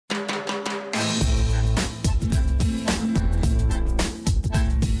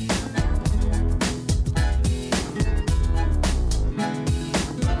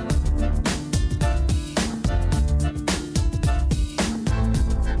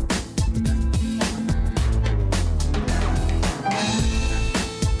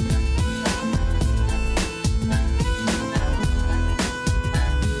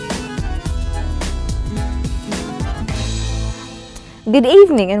Good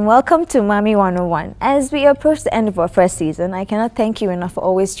evening and welcome to MOMMY101. As we approach the end of our first season, I cannot thank you enough for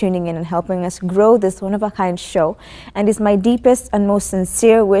always tuning in and helping us grow this one-of-a-kind show, and it's my deepest and most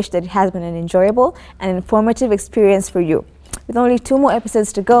sincere wish that it has been an enjoyable and informative experience for you. With only 2 more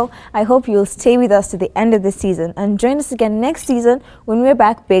episodes to go, I hope you'll stay with us to the end of the season and join us again next season when we're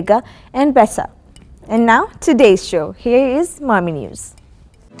back bigger and better. And now, today's show. Here is Mommy News.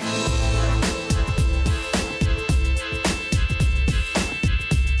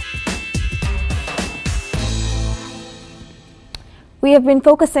 We have been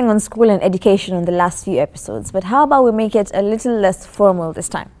focusing on school and education in the last few episodes, but how about we make it a little less formal this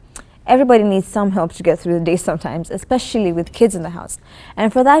time? Everybody needs some help to get through the day sometimes, especially with kids in the house.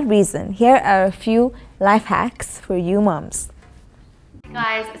 And for that reason, here are a few life hacks for you moms.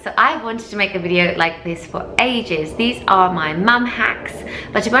 Guys, so I wanted to make a video like this for ages. These are my mum hacks,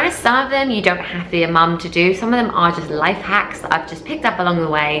 but to be honest, some of them you don't have to be a mum to do. Some of them are just life hacks that I've just picked up along the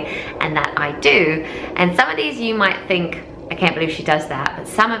way and that I do. And some of these you might think, I can't believe she does that, but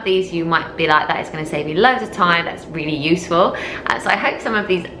some of these you might be like, that is going to save you loads of time, that's really useful. So I hope some of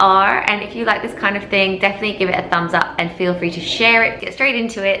these are, and if you like this kind of thing, definitely give it a thumbs up and feel free to share it, get straight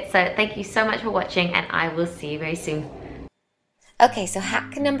into it. So thank you so much for watching and I will see you very soon. Okay, so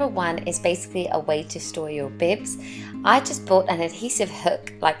hack number 1 is basically a way to store your bibs. I just bought an adhesive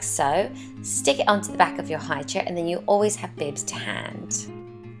hook like so, stick it onto the back of your high chair and then you always have bibs to hand.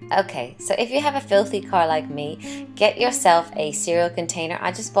 Okay, so if you have a filthy car like me, get yourself a cereal container.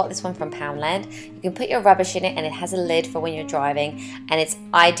 I just bought this one from Poundland. You can put your rubbish in it and it has a lid for when you're driving and it's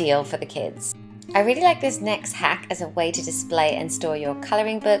ideal for the kids. I really like this next hack as a way to display and store your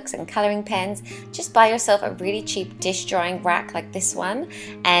colouring books and colouring pens. Just buy yourself a really cheap dish drawing rack like this one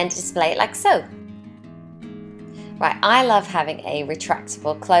and display it like so. Right, I love having a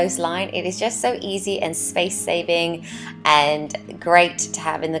retractable clothesline. It is just so easy and space saving and great to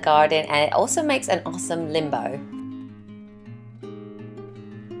have in the garden, and it also makes an awesome limbo.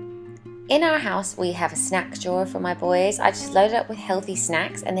 In our house we have a snack drawer for my boys. I just load it up with healthy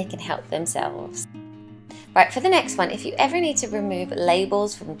snacks and they can help themselves. Right, for the next one, if you ever need to remove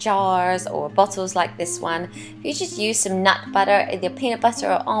labels from jars or bottles like this one, you just use some nut butter, either peanut butter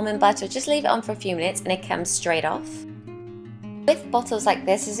or almond butter, just leave it on for a few minutes and it comes straight off. With bottles like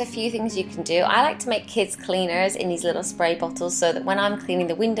this, there's a few things you can do. I like to make kids cleaners in these little spray bottles so that when I'm cleaning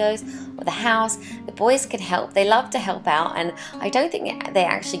the windows or the house, the boys can help. They love to help out, and I don't think they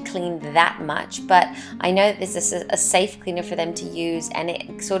actually clean that much, but I know that this is a safe cleaner for them to use, and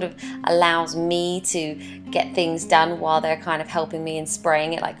it sort of allows me to get things done while they're kind of helping me and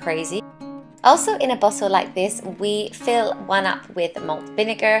spraying it like crazy. Also, in a bottle like this, we fill one up with malt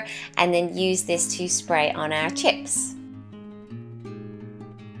vinegar and then use this to spray on our chips.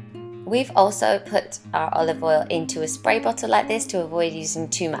 We've also put our olive oil into a spray bottle like this to avoid using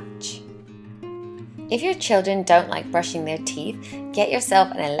too much. If your children don't like brushing their teeth, get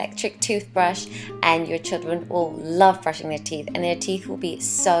yourself an electric toothbrush and your children will love brushing their teeth and their teeth will be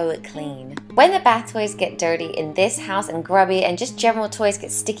so clean. When the bath toys get dirty in this house and grubby and just general toys get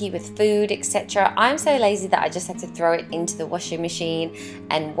sticky with food, etc., I'm so lazy that I just have to throw it into the washing machine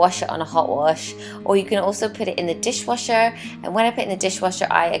and wash it on a hot wash. Or you can also put it in the dishwasher, and when I put it in the dishwasher,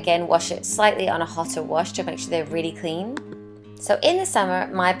 I again wash it slightly on a hotter wash to make sure they're really clean. So in the summer,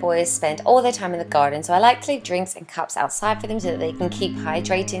 my boys spend all their time in the garden, so I like to leave drinks and cups outside for them so that they can keep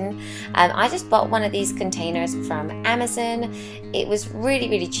hydrating. I just bought one of these containers from Amazon. It was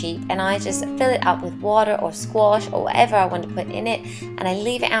really cheap, and I just fill it up with water or squash or whatever I want to put in it, and I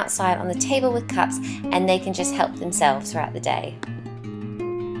leave it outside on the table with cups, and they can just help themselves throughout the day.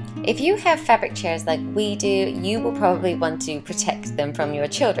 If you have fabric chairs like we do, you will probably want to protect them from your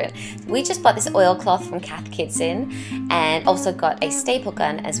children. We just bought this oilcloth from Cath Kidston and also got a staple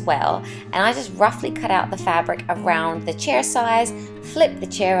gun as well. And I just roughly cut out the fabric around the chair size, flip the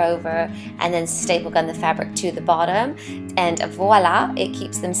chair over, and then staple gun the fabric to the bottom. And voila, it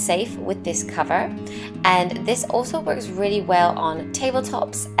keeps them safe with this cover. And this also works really well on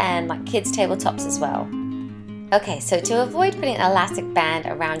tabletops and like kids' tabletops as well. Okay, so to avoid putting an elastic band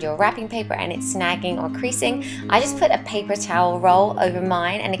around your wrapping paper and it snagging or creasing, I just put a paper towel roll over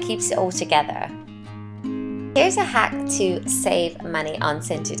mine and it keeps it all together. Here's a hack to save money on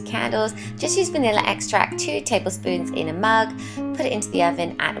scented candles. Just use vanilla extract, 2 tablespoons in a mug, put it into the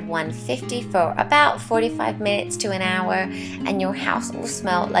oven at 150 for about 45 minutes to an hour, and your house will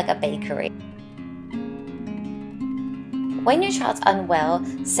smell like a bakery. When your child's unwell,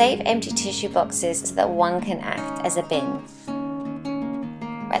 save empty tissue boxes so that one can act as a bin.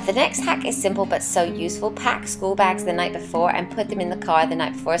 Right, the next hack is simple but so useful. Pack school bags the night before and put them in the car the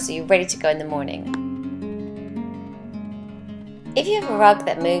night before so you're ready to go in the morning. If you have a rug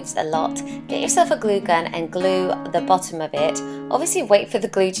that moves a lot, get yourself a glue gun and glue the bottom of it. Obviously wait for the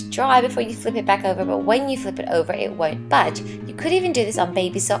glue to dry before you flip it back over, but when you flip it over it won't budge. You could even do this on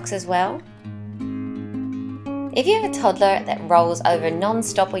baby socks as well. If you have a toddler that rolls over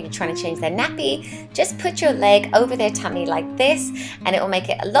non-stop while you're trying to change their nappy, just put your leg over their tummy like this and it will make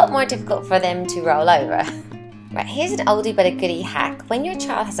it a lot more difficult for them to roll over. Right, here's an oldie but a goodie hack. When your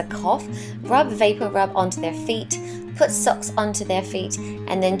child has a cough, rub vapor rub onto their feet, put socks onto their feet,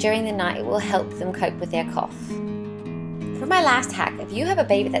 and then during the night it will help them cope with their cough. For my last hack, if you have a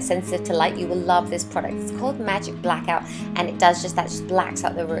baby that's sensitive to light, you will love this product. It's called Magic Blackout, and it does just that, just blacks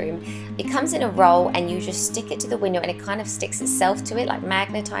out the room. It comes in a roll and you just stick it to the window and it kind of sticks itself to it, like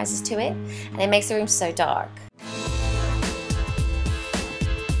magnetizes to it, and it makes the room so dark.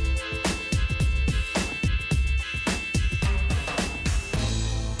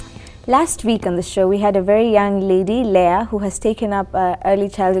 Last week on the show, we had a very young lady, Leah, who has taken up early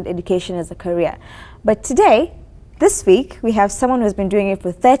childhood education as a career. But today, this week, we have someone who has been doing it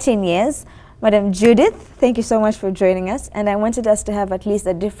for 13 years, Madam Judith. Thank you so much for joining us. And I wanted us to have at least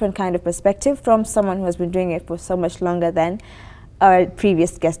a different kind of perspective from someone who has been doing it for so much longer than our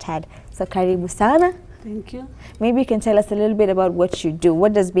previous guest had. So, karibu sana. Thank you. Maybe you can tell us a little bit about what you do.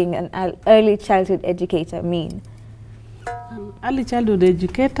 What does being an early childhood educator mean? An early childhood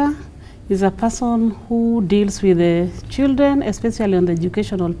educator is a person who deals with the children, especially on the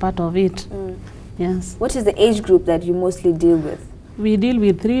educational part of it. Yes. What is the age group that you mostly deal with? We deal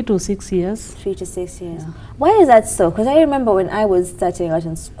with 3 to 6 years. 3 to 6 years. Yeah. Why is that so? Because I remember when I was starting out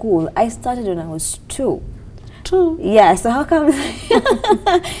in school, I started when I was 2. 2? Yeah, so how come?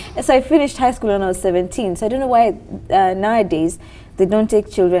 So I finished high school when I was 17. So I don't know why nowadays they don't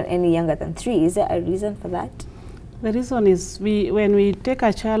take children any younger than 3. Is there a reason for that? The reason is when we take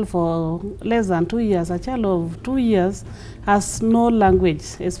a child for less than 2 years, a child of 2 years has no language,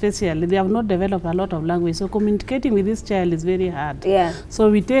 especially. They have not developed a lot of language. So communicating with this child is very hard. Yeah.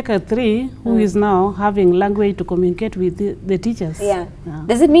 So we take a 3 who is now having language to communicate with the teachers. Yeah.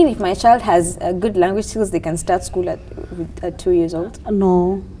 Does it mean if my child has good language skills, they can start school at 2 years old?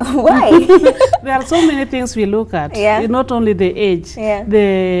 No. Why? There are so many things we look at. Yeah. Not only the age. Yeah.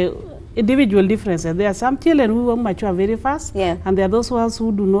 The individual differences. There are some children who will mature very fast, yeah, and there are those ones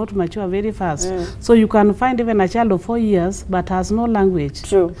who do not mature very fast. So you can find even a child of 4 years but has no language.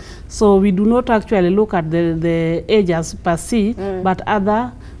 True. So we do not actually look at the age as per se, but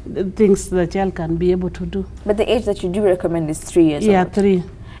other things the child can be able to do. But the age that you do recommend is 3 years old? Yeah, 3.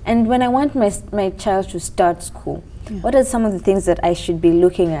 And when I want my child to start school, what are some of the things that I should be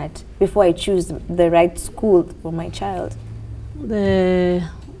looking at before I choose the right school for my child?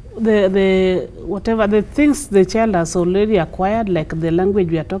 Whatever the things the child has already acquired, like the language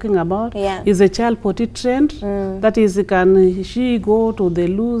we are talking about, is the child potty trained? That is, can she go to the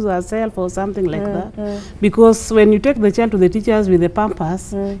loos herself or something like that? Because when you take the child to the teachers with the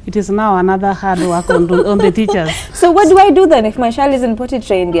pampers, it is now another hard work on the teachers. So what do I do then if my child isn't potty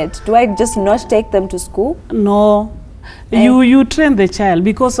trained yet? Do I just not take them to school? No. You train the child,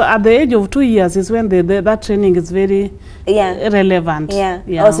 because at the age of 2 years is when that training is very relevant. Yeah.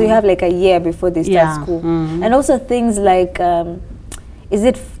 Also, you have like a year before they start school. And also things like, is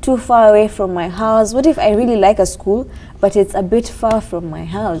it too far away from my house? What if I really like a school, but it's a bit far from my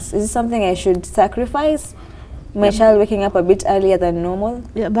house? Is it something I should sacrifice? My child waking up a bit earlier than normal?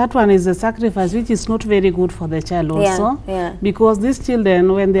 Yeah, that one is a sacrifice, which is not very good for the child also. Because these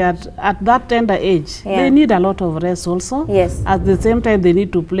children, when they are at that tender age, they need a lot of rest also. Yes. At the same time, they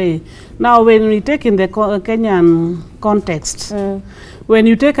need to play. Now, when we take in the Kenyan context, when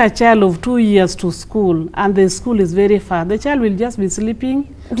you take a child of 2 years to school and the school is very far, the child will just be sleeping.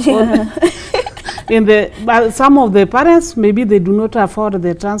 But some of the parents, maybe they do not afford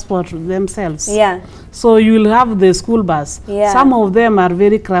the transport themselves. So you will have the school bus. Some of them are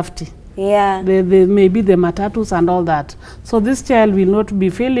very crafty. They maybe the matatus and all that. So this child will not be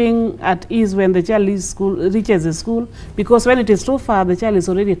feeling at ease when the child reaches the school, because when it is too far, the child is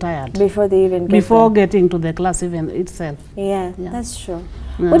already tired. Before they even get getting to the class even itself. Yeah, that's true.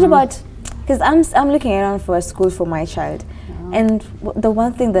 What about, because I'm looking around for a school for my child. And the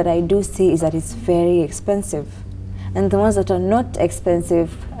one thing that I do see is that it's very expensive. And the ones that are not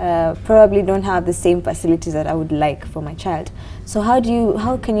expensive probably don't have the same facilities that I would like for my child. So how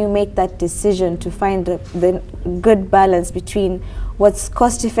can you make that decision to find the good balance between what's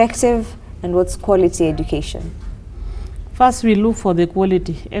cost effective and what's quality education? First, we look for the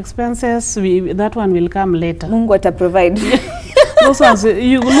quality. Expenses, that one will come later. Mungu ata provide. those ones,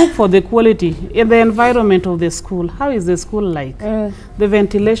 you look for the quality in the environment of the school. How is the school like? The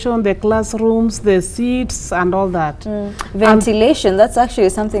ventilation, the classrooms, the seats, and all that. Ventilation, that's actually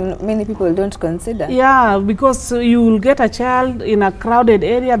something many people don't consider. Yeah, because you will get a child in a crowded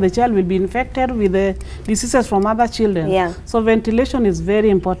area, the child will be infected with the diseases from other children. Yeah. So ventilation is very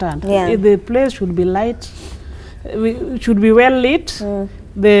important. Yeah. The place should be light, should be well lit.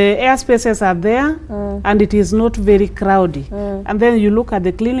 The air spaces are there, and it is not very crowded. And then you look at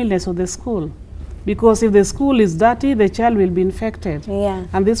the cleanliness of the school, because if the school is dirty, the child will be infected. Yeah.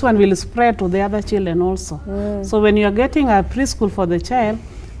 And this one will spread to the other children also. So when you are getting a preschool for the child,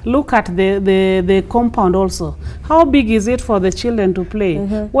 look at the compound also. How big is it for the children to play?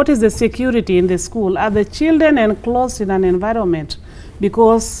 What is the security in the school? Are the children enclosed in an environment?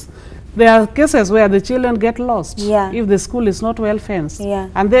 Because there are cases where the children get lost if the school is not well fenced.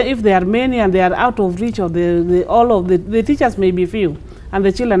 And then if there are many and they are out of reach of the teachers may be few and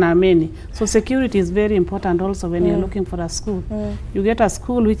the children are many. So security is very important also when you're looking for a school. You get a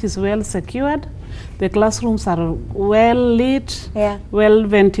school which is well secured, the classrooms are well lit, well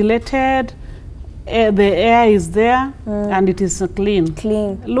ventilated, the air is there, and it is clean.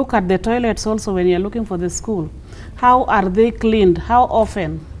 Look at the toilets also when you're looking for the school. How are they cleaned? How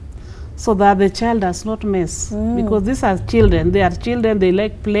often? So that the child does not mess. Because these are children. They are children, they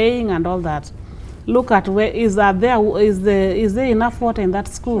like playing and all that. Look at where is there enough water in that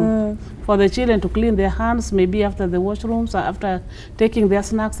school for the children to clean their hands, maybe after the washrooms or after taking their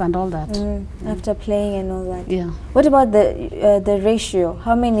snacks and all that. After playing and all that. Yeah. What about the ratio?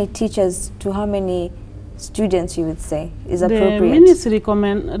 How many teachers to how many students you would say is appropriate? The ministry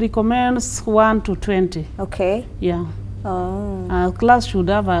recommends 1 to 20. Okay. Yeah. A class should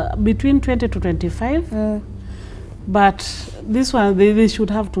have between 20 to 25, but this one they should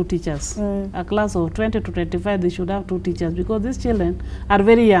have 2 teachers. A class of 20 to 25, they should have 2 teachers, because these children are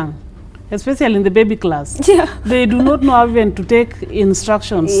very young, especially in the baby class. They do not know even to take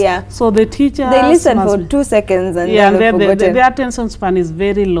instructions. So the teachers, they listen for 2 seconds and then the attention span is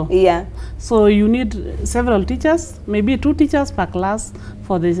very low. So you need several teachers, maybe 2 teachers per class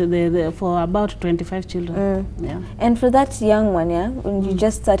for for about 25 children. And for that young one, when you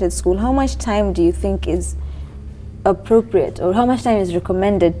just started school, how much time do you think is appropriate, or how much time is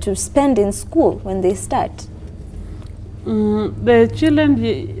recommended to spend in school when they start? The children,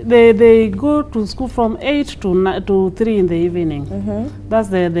 they go to school from 8 to 3 in the evening. That's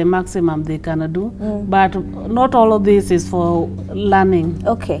the maximum they can do. But not all of this is for learning.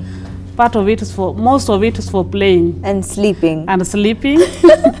 Okay. Part of it is most of it is for playing. And sleeping.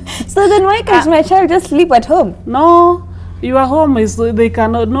 So then why can't my child just sleep at home? No, your home is, they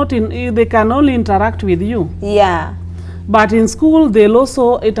can only interact with you. But in school, they'll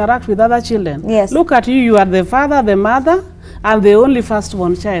also interact with other children. Look at you, you are the father, the mother, and the only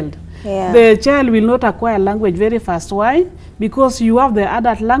firstborn child. The child will not acquire language very fast. Why? Because you have the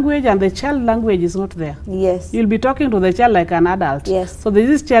adult language and the child language is not there. You'll be talking to the child like an adult. So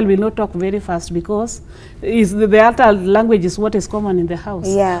this child will not talk very fast, because the adult language is what is common in the house.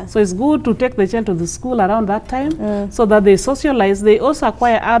 So it's good to take the child to the school around that time, so that they socialize. They also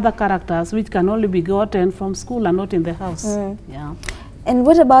acquire other characters which can only be gotten from school and not in the house. And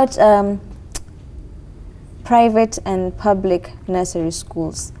what about private and public nursery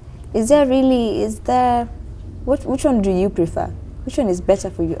schools? Which one do you prefer? Which one is better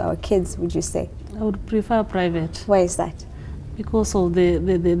for you, our kids, would you say? I would prefer private. Why is that? Because of they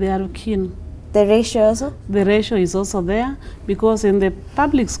are keen. The ratio also? The ratio is also there, because in the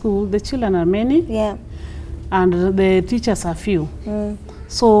public school, the children are many, and the teachers are few.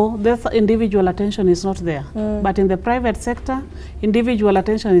 So the individual attention is not there. But in the private sector, individual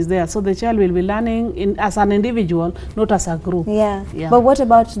attention is there. So the child will be learning as an individual, not as a group. But what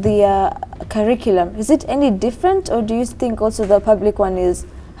about the curriculum? Is it any different, or do you think also the public one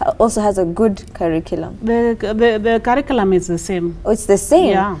also has a good curriculum? The curriculum is the same. Oh, it's the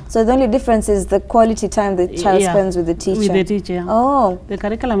same? So the only difference is the quality time the child spends with the teacher? With the teacher. The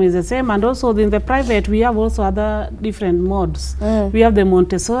curriculum is the same, and also in the private we have also other different modes. We have the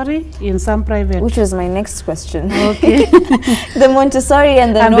Montessori in some private. Which was my next question. Okay. The Montessori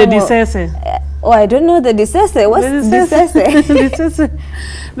and the normal. The Disese. Oh, I don't know the Disese. What's Disese? Disese.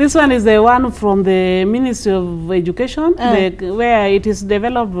 This one is the one from the Ministry of Education, where it is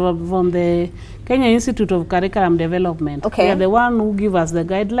developed from the Kenya Institute of Curriculum Development. They are the one who give us the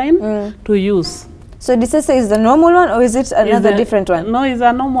guideline to use. So Disese is the normal one, or is it another different one? No, it's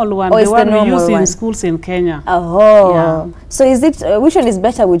a normal one. The one we use in schools in Kenya. So is it, which one is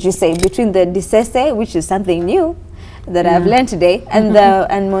better, would you say, between the Disese, which is something new that I've learned today, and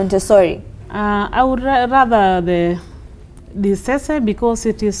and Montessori? I would rather DSS because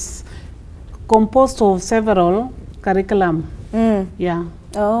it is composed of several curriculum. Yeah.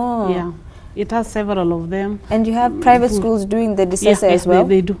 Oh. Yeah. It has several of them. And you have private schools doing the DSS as well?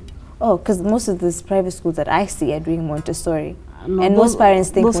 They do. Oh, because most of these private schools that I see are doing Montessori. No, and most parents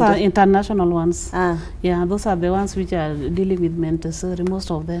think those are international ones. Yeah, those are the ones which are dealing with Montessori, most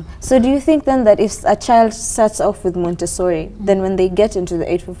of them. So do you think then that if a child starts off with Montessori, then when they get into the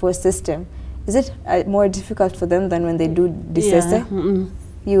 844 system, is it more difficult for them than when they do DSS? Yeah.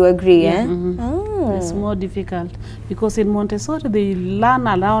 You agree, yeah, It's more difficult because in Montessori they learn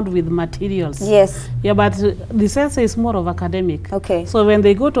around with materials. Yes. Yeah, but DSS is more of academic. Okay. So when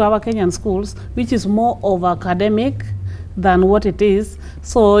they go to our Kenyan schools, which is more of academic than what it is,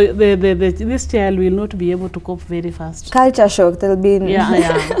 so this child will not be able to cope very fast. Culture shock, they'll be in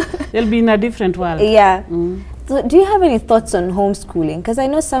they'll be in a different world. Yeah. So do you have any thoughts on homeschooling? Because I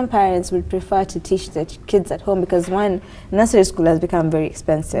know some parents would prefer to teach their kids at home because one, nursery school has become very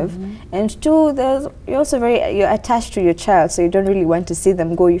expensive, and two, you're attached to your child, so you don't really want to see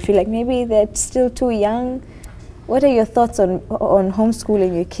them go. You feel like maybe they're still too young. What are your thoughts on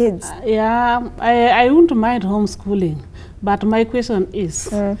homeschooling your kids? I wouldn't mind homeschooling, but my question is,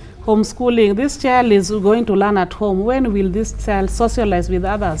 homeschooling, this child is going to learn at home. When will this child socialize with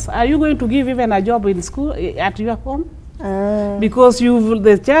others? Are you going to give even a job in school at your home? Because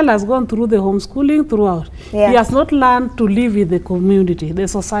the child has gone through the homeschooling throughout. Yeah. He has not learned to live with the community, the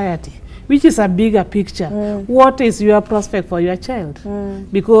society, which is a bigger picture. What is your prospect for your child?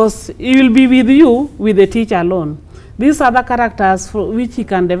 Because he will be with you with the teacher alone. These other characters for which he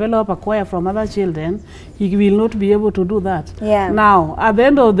can develop, acquire from other children, he will not be able to do that. Yeah. Now, at the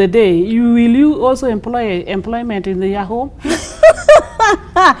end of the day, will you also employ employment in your home?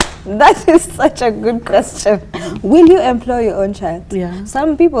 That is such a good question. Will you employ your own child? Yeah.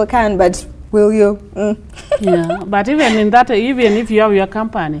 Some people can, but will you? Yeah, but even in that, even if you have your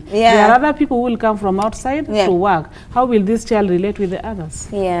company, there are other people who will come from outside to work. How will this child relate with the others?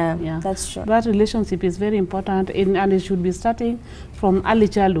 Yeah, that's true. That relationship is very important, and it should be starting from early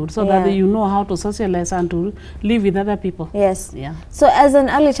childhood so that you know how to socialize and to live with other people. Yes. Yeah. So as an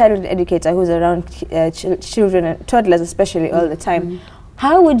early childhood educator who's around children and toddlers especially all the time,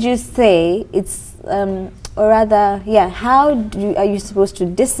 how would you say it's or rather, how are you supposed to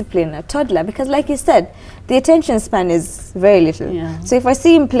discipline a toddler? Because like you said, the attention span is very little. Yeah. So if I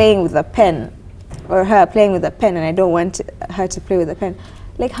see him playing with a pen, or her playing with a pen, and I don't want her to play with a pen,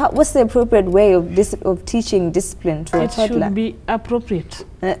 like what's the appropriate way of teaching discipline to a toddler? It should be appropriate.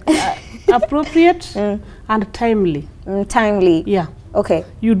 Appropriate and timely. Timely. Yeah. Okay.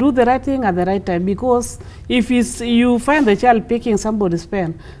 You do the right thing at the right time, because if you find the child picking somebody's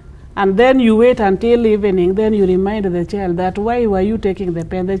pen, and then you wait until evening, then you remind the child that why were you taking the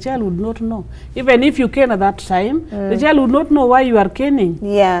pen? The child would not know. Even if you cane at that time, the child would not know why you are caning.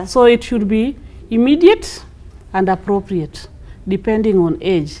 Yeah. So it should be immediate and appropriate, depending on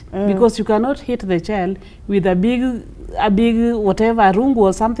age, because you cannot hit the child with a big whatever rungu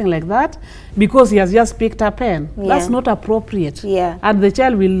or something like that, because he has just picked a pen. That's not appropriate. And the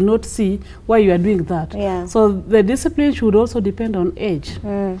child will not see why you are doing that. So the discipline should also depend on age.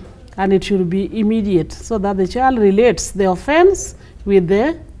 And it should be immediate, so that the child relates the offense with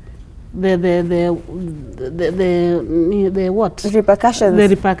the what? Repercussions. The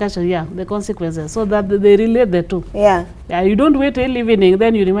repercussion, the consequences, so that they relate the two. Yeah, you don't wait till evening,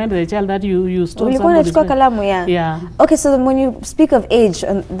 then you remind the child that you stole somebody's pen. Okay, so then when you speak of age,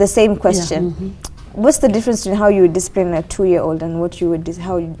 the same question, what's the difference between how you would discipline a 2-year-old and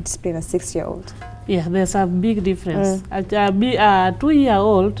how you discipline a 6-year-old? Yeah, there's a big difference. A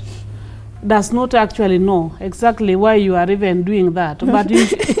 2-year-old does not actually know exactly why you are even doing that, but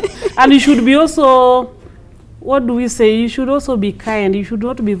and you should be also, what do we say, you should also be kind. You should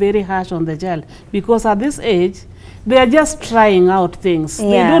not be very harsh on the child, because at this age they are just trying out things.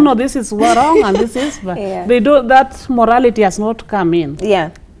 They don't know this is wrong and this is, but they don't, that morality has not come in.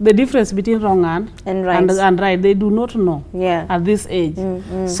 The difference between wrong and right, they do not know at this age.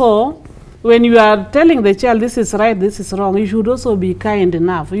 So when you are telling the child this is right, this is wrong, you should also be kind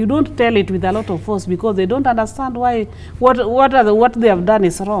enough. You don't tell it with a lot of force, because they don't understand why what they have done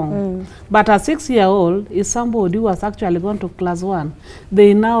is wrong. But a 6-year-old is somebody who has actually gone to class 1.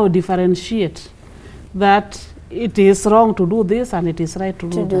 They now differentiate that it is wrong to do this and it is right to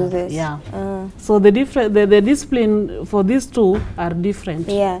do this. Yeah. So the discipline for these two are different.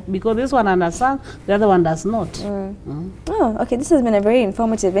 Yeah. Because this one understands, the other one does not. Oh, okay. This has been a very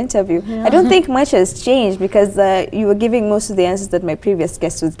informative interview. Yeah. I don't think much has changed because you were giving most of the answers that my previous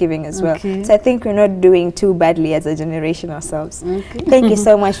guest was giving as well. So I think we're not doing too badly as a generation ourselves. Thank you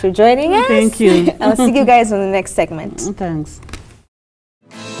so much for joining us. Thank you. I'll see you guys on the next segment. Thanks.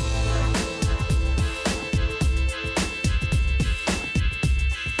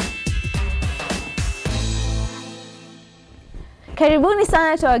 Karibuni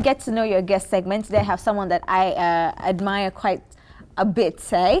sana to our Get to Know Your Guest segment. Today I have someone that I admire quite a bit,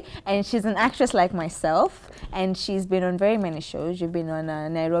 and she's an actress like myself, and she's been on very many shows. She's been on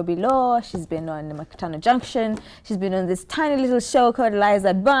Nairobi Law, she's been on Makutano Junction, she's been on this tiny little show called Lies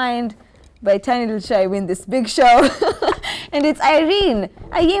That Bind. By tiny little show, I win this big show. And it's Irene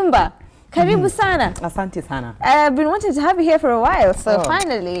Ayimba. Karibu sana. Asante sana. I've been wanting to have you here for a while, so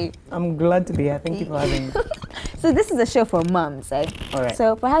finally. I'm glad to be here. Thank you for having me. So this is a show for moms, right? All right.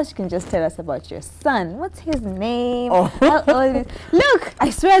 So perhaps you can just tell us about your son. What's his name? How old is? Look, I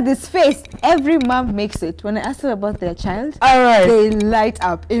swear this face. Every mom makes it. When I ask them about their child, they light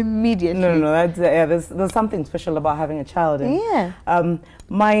up immediately. No, that's, there's something special about having a child. And,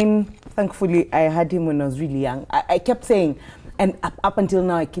 mine, thankfully, I had him when I was really young. I kept saying, and up until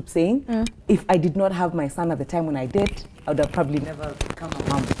now, I keep saying, if I did not have my son at the time when I did, I would have probably never become a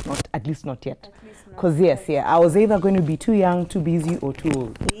mom. At least not yet. Because I was either going to be too young, too busy, or too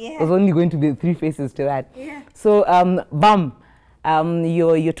old. Yeah. There's only going to be 3 faces to that. Yeah. So,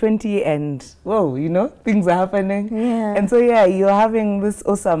 you're 20 and, whoa, you know, things are happening. Yeah. And so, you're having this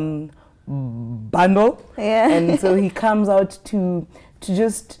awesome bundle. Yeah. And so he comes out to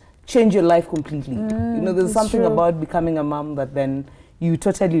just change your life completely. You know, there's something about becoming a mom that then you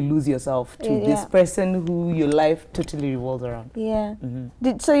totally lose yourself to this person who your life totally revolves around. Yeah.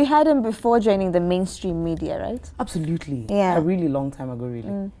 So you had him before joining the mainstream media, right? Absolutely. Yeah. A really long time ago,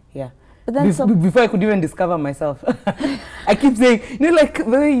 really. Yeah. But that's before I could even discover myself. I keep saying, you know, like the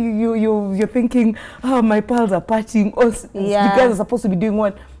way you're thinking, oh, my pals are partying. Oh, you guys are supposed to be doing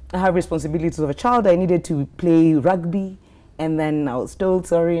what? I have responsibilities of a child. I needed to play rugby. And then I was told,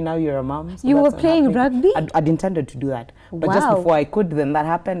 sorry, now you're a mom. So you were playing rugby? I'd intended to do that. But just before I could, then that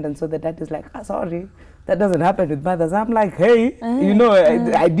happened. And so the dad is like, sorry, that doesn't happen with mothers. I'm like, hey, you know,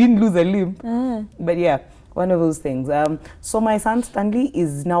 I didn't lose a limb. But yeah, one of those things. So my son, Stanley,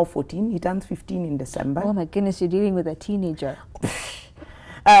 is now 14. He turns 15 in December. Oh my goodness, you're dealing with a teenager.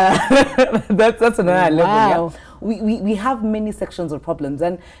 That's another level. Yeah. We have many sections of problems,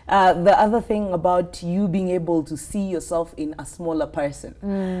 and the other thing about you being able to see yourself in a smaller person.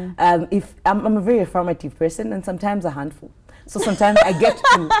 If I'm a very affirmative person, and sometimes a handful. So sometimes I get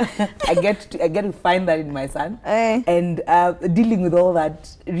to find that in my son, and dealing with all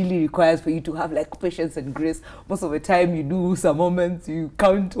that really requires for you to have like patience and grace. Most of the time, you do some moments, you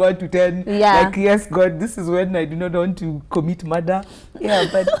count 1 to 10. Yeah. Like, yes, God, this is when I do not want to commit murder. Yeah,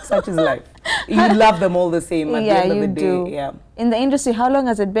 but such is life. You love them all the same at the end of the day. Do. Yeah. In the industry, how long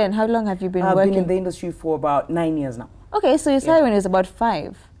has it been? How long have you been working? I've been in the industry for about 9 years now. Okay, so you started when it was about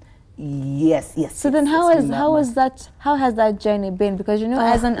 5. Yes. So then how has that journey been? Because you know,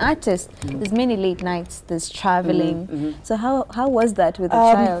 as an artist, there's many late nights, there's traveling. So how was that with the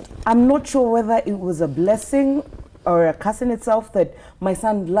child? I'm not sure whether it was a blessing or a curse in itself that my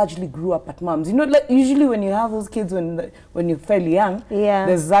son largely grew up at mom's. You know, like usually when you have those kids when you're fairly young,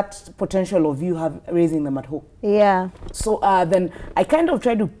 there's that potential of you raising them at home. Yeah. So then I kind of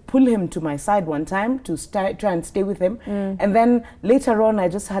tried to pull him to my side one time to try and stay with him. And then later on, I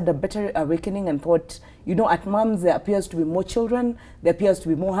just had a better awakening and thought, you know, at mom's there appears to be more children, there appears to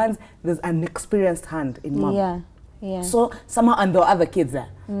be more hands. There's an experienced hand in mom. Yeah. So somehow, and there were other kids there.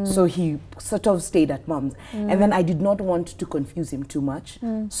 So he sort of stayed at mom's. And then I did not want to confuse him too much.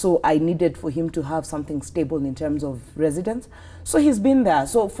 So I needed for him to have something stable in terms of residence. So he's been there.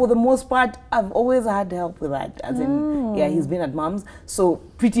 So for the most part, I've always had help with that. As in, he's been at mom's. So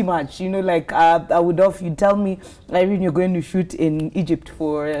pretty much, you know, like you'd tell me, Irene, you're going to shoot in Egypt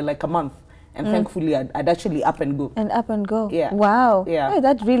for like a month. And thankfully, I'd actually up and go. And up and go. Yeah. Wow. Yeah. Hey,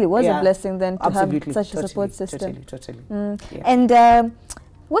 that really was a blessing then to have such a support system. Totally. Yeah. And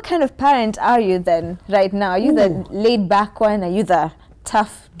what kind of parent are you then right now? Are you the laid back one? Are you the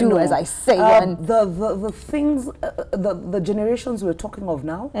tough do as I say one? The things, the generations we're talking of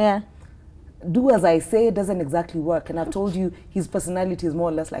now, do as I say doesn't exactly work. And I've told you his personality is more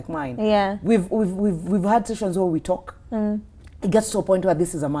or less like mine. Yeah. We've had sessions where we talk. It gets to a point where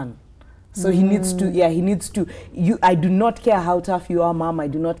this is a man. So he needs to, he needs to, I do not care how tough you are, Mom. I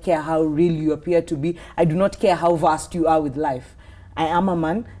do not care how real you appear to be. I do not care how vast you are with life. I am a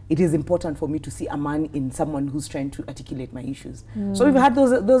man. It is important for me to see a man in someone who's trying to articulate my issues. So we've had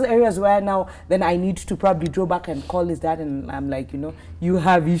those areas where now then I need to probably draw back and call his dad, and I'm like, you know, you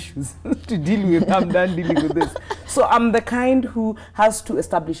have issues to deal with. I'm done dealing with this. So I'm the kind who has to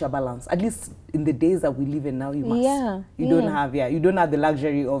establish a balance. At least in the days that we live in now, you must. You don't have the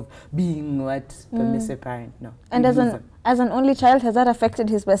luxury of being what permissive parent. No. And as an only child, has that affected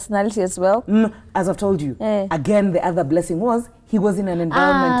his personality as well? As I've told you, again, the other blessing was he was in an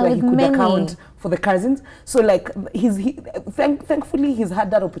environment where he could account for the cousins. So like, thankfully, he's had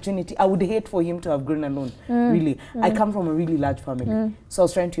that opportunity. I would hate for him to have grown alone, really. I come from a really large family. So I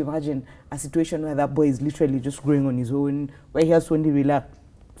was trying to imagine a situation where that boy is literally just growing on his own, where he has to only rely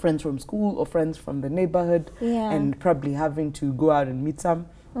friends from school or friends from the neighborhood, and probably having to go out and meet some.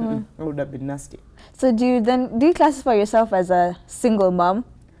 That would have been nasty. So do you classify yourself as a single mom?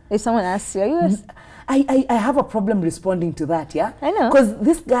 If someone asks you, are you I have a problem responding to that, I know. Because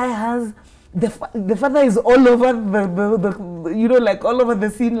this guy has, the father is all over the you know, like all over the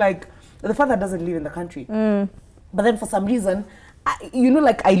scene, like the father doesn't live in the country. But then for some reason, you know,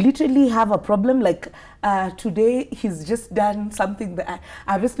 like I literally have a problem. Like today, he's just done something that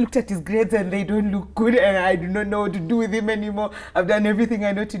I've just looked at his grades and they don't look good, and I do not know what to do with him anymore. I've done everything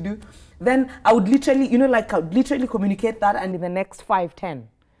I know to do. Then I would literally, you know, like I would literally communicate that, and in the next 5, 10,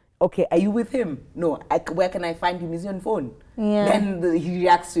 okay, are you with him? No. Where can I find him? Is he on phone? Then he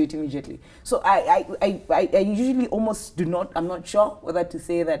reacts to it immediately. So I usually almost do not, I'm not sure whether to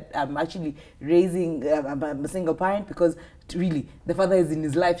say that I'm actually raising, I'm a single parent, because really the father is in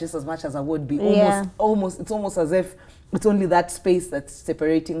his life just as much as I would be. It's almost as if it's only that space that's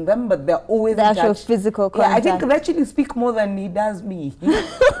separating them, but they're always the actual physical contact. I think they actually speak more than he does me.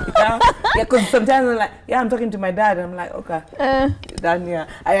 Because sometimes I'm like, I'm talking to my dad, and I'm like, okay, done.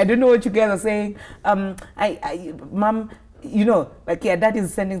 I don't know what you guys are saying. Mom, you know, like, dad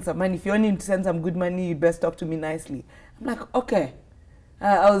is sending some money. If you want him to send some good money, you best talk to me nicely. I'm like, okay,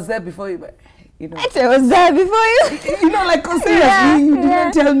 I was there before you, but you know. I was there before you. You know, like, seriously, you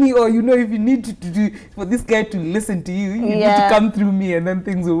didn't tell me, or you know, if you need to do for this guy to listen to you, you need to come through me, and then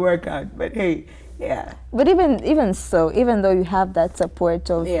things will work out. But hey, But even so, even though you have that support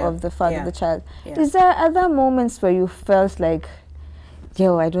of the father, the child, is there other moments where you felt like,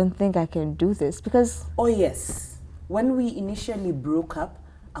 yo, I don't think I can do this? Because oh yes, when we initially broke up,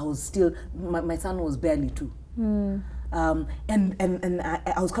 I was still, my son was barely 2. And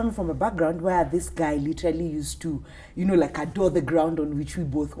I was coming from a background where this guy literally used to, you know, like adore the ground on which we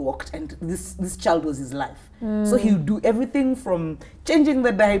both walked, and this child was his life. So he would do everything from changing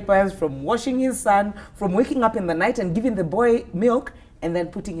the diapers, from washing his son, from waking up in the night and giving the boy milk, and then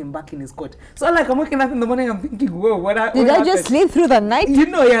putting him back in his coat. So like I'm waking up in the morning, I'm thinking, whoa, what happened? Did I just sleep through the night? You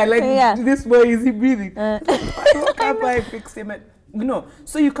know, this boy, is he breathing? I woke up, I fixed him, and, you know.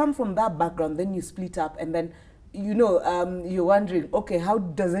 So you come from that background, then you split up, and then, you know, you're wondering, okay, how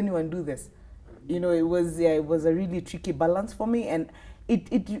does anyone do this? You know, it was a really tricky balance for me, and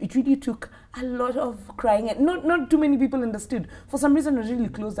it really took a lot of crying, and not too many people understood. For some reason, I was really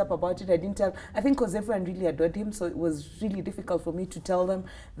closed up about it. I didn't tell. I think because everyone really adored him, so it was really difficult for me to tell them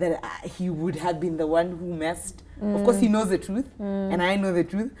that he would have been the one who messed. Of course, he knows the truth, and I know the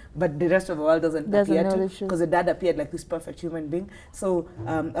truth, but the rest of the world doesn't appear to, because the dad appeared like this perfect human being. So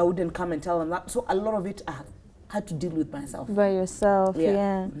I wouldn't come and tell them that. So a lot of it I had to deal with myself. By yourself,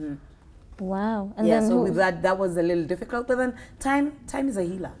 Wow. And then so with that was a little difficult, but then time is a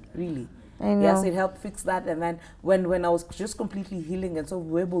healer, really. I know. Yes, it helped fix that, and then when I was just completely healing, and so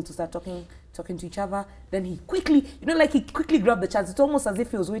we were able to start talking to each other, then he quickly, you know, like he quickly grabbed the chance. It's almost as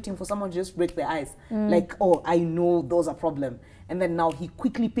if he was waiting for someone to just break their ice. Like, oh, I know those are problem. And then now he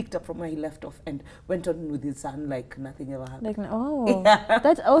quickly picked up from where he left off and went on with his son like nothing ever happened. Like,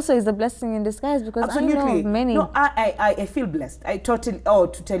 that also is a blessing in disguise, because absolutely. I know of many. No, I feel blessed. I totally,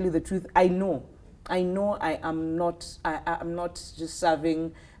 to tell you the truth, I know I am not, I'm not just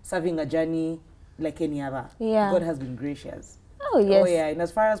serving a journey like any other. God has been gracious. Oh yes. Oh yeah, and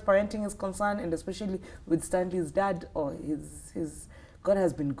as far as parenting is concerned, and especially with Stanley's dad, his God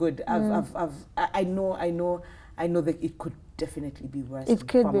has been good. I know that it could definitely be worse. It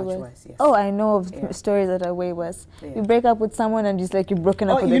could be worse. Yes. Oh, I know of stories that are way worse. You break up with someone and it's like you've broken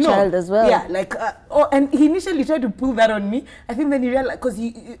up with the child as well. Yeah, like and he initially tried to pull that on me. I think then he realized, because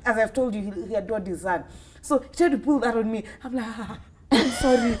as I've told you, he adored his son, so he tried to pull that on me. I'm like, I'm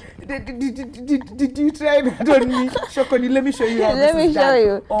sorry. Did you try that on me? Shokoni, let me show you how let me show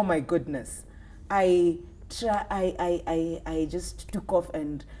you. Oh my goodness. I I just took off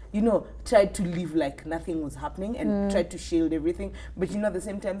and, you know, tried to live like nothing was happening and tried to shield everything. But, you know, at the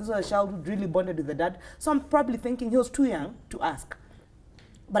same time, this was a child who really bonded with the dad. So I'm probably thinking he was too young to ask.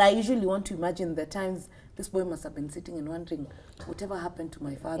 But I usually want to imagine the times this boy must have been sitting and wondering, whatever happened to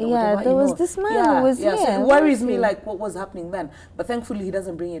my father? Yeah, whatever, there was this man who was here. So it worries me, like, what was happening then. But thankfully, he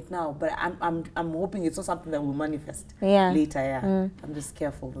doesn't bring it now. But I'm hoping it's not something that will manifest later. I'm just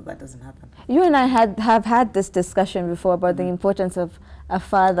careful that doesn't happen. You and I have had this discussion before about the importance of a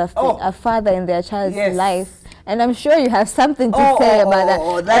father in their child's life. And I'm sure you have something to say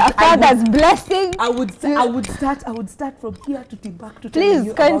about that. A father's blessing. I would start from here to Timbuktu.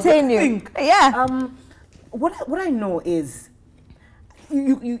 Please continue. Yeah. What I know is,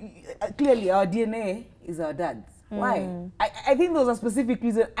 you clearly our DNA is our dad's. Why? I think those are specific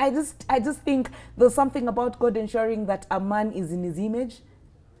reasons. I just think there's something about God ensuring that a man is in his image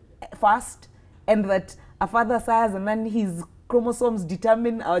first, and that a father sires, and then his chromosomes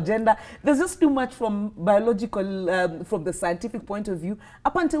determine our gender. There's just too much from biological, from the scientific point of view,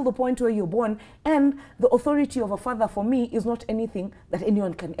 up until the point where you're born. And the authority of a father, for me, is not anything that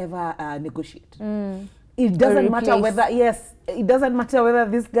anyone can ever negotiate. It doesn't matter whether, it doesn't matter whether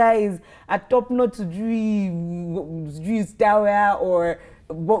this guy is a top-notch Jewish tower or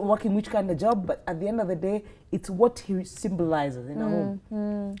working which kind of job, but at the end of the day, it's what he symbolizes in a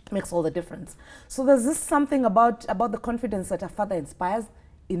home. Makes all the difference. So there's this something about the confidence that a father inspires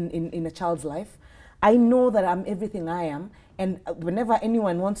in a child's life. I know that I'm everything I am, and whenever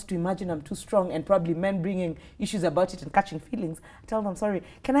anyone wants to imagine I'm too strong, and probably men bringing issues about it and catching feelings, I tell them, sorry,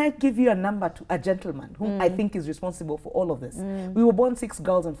 can I give you a number to a gentleman whom I think is responsible for all of this? We were born 6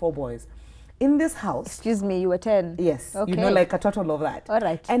 girls and 4 boys. In this house... Excuse me, you were 10? Yes. Okay. You know, like a total of that. All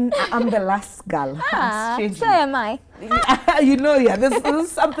right. And I'm the last girl. So am I. You know,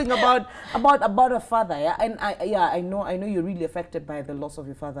 there's something about a father, And I know you're really affected by the loss of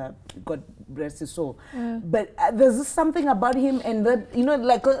your father. God rest his soul. But there's just something about him, and that, you know,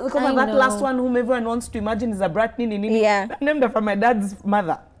 like, because of that last one whom everyone wants to imagine is a brat nini. Yeah. I'm named after my dad's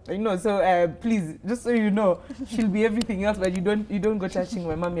mother. You know, so please, just so you know, she'll be everything else, but you don't go touching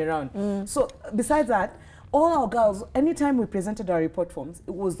my mommy around. So besides that, all our girls, anytime we presented our report forms,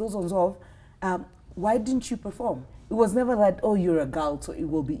 it was those ones of, why didn't you perform? It was never that, oh, you're a girl, so it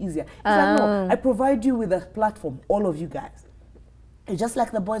will be easier. It's like, no, I provide you with a platform, all of you guys. It's just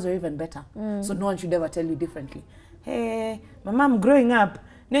like the boys are even better. So no one should ever tell you differently. Hey, my mom growing up,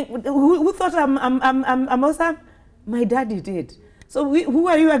 who thought I'm awesome? My daddy did. So who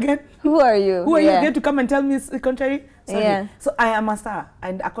are you again? Who are you? Who are you again to come and tell me the contrary? Sorry. So I am a star,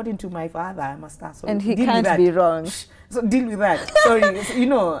 and according to my father, I am a star. So and he can't be wrong. So deal with that. Sorry, so, you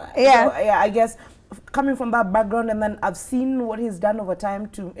know. So, I guess coming from that background, and then I've seen what he's done over time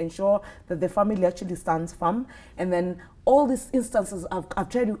to ensure that the family actually stands firm, and then all these instances I've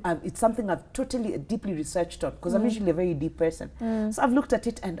tried to, it's something I've totally deeply researched on, because I'm usually a very deep person. So I've looked at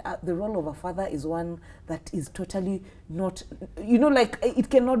it, and the role of a father is one that is totally not, you know, like, it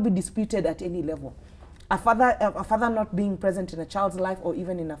cannot be disputed at any level. A father not being present in a child's life or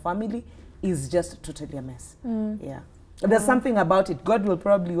even in a family is just totally a mess. Yeah. There's something about it. God will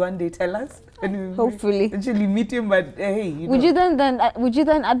probably one day tell us. And hopefully. Actually meet him, but hey, you would know. Would you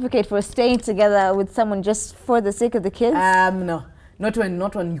then advocate for staying together with someone just for the sake of the kids? No, not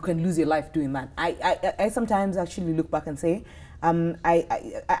when you can lose your life doing that. I sometimes actually look back and say,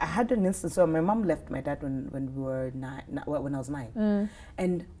 I had an instance where my mom left my dad when we were when I was 9,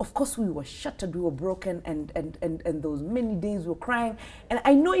 and of course we were shattered, we were broken, and those many days we were crying. And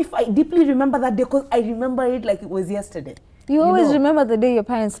I know if I deeply remember that day, because I remember it like it was yesterday. You always remember the day your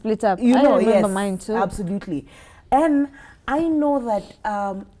parents split up. You know, I remember mine too. Absolutely. And I know that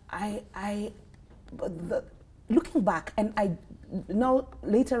looking back, and I now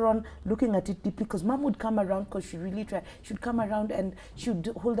later on looking at it deeply, because mom would come around, because she really tried. She'd come around and she'd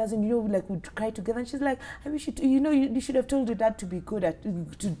hold us, and, you know, like, we'd cry together, and she's like, I wish you should have told your dad to be good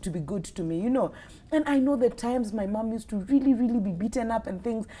to be good to me, you know. And I know the times my mom used to really be beaten up and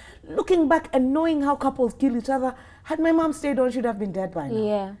things. Looking back and knowing how couples kill each other, had my mom stayed on, she'd have been dead by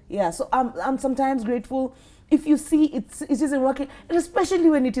now. Yeah. So I'm sometimes grateful. If you see it isn't working, and especially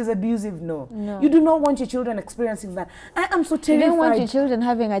when it is abusive, no. You do not want your children experiencing that. I am so terrified. You don't want your children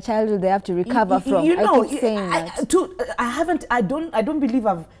having a childhood they have to recover from. You know, I keep saying that. I don't believe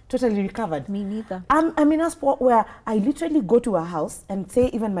I've totally recovered. Me neither. I'm in a spot where I literally go to a house, and say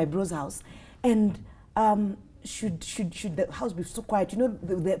even my bro's house, and should the house be so quiet, you know,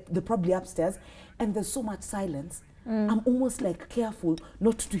 they're probably upstairs, and there's so much silence. I'm almost like careful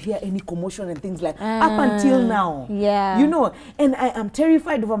not to hear any commotion and things like up until now. You know, and I am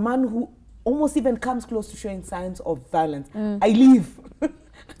terrified of a man who almost even comes close to showing signs of violence, I leave.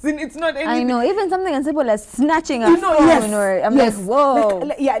 It's not anything. I know, even something as simple as snatching a phone, yes, or I'm like, whoa.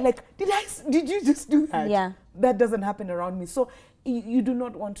 Did you just do that? Yeah. That doesn't happen around me. So you do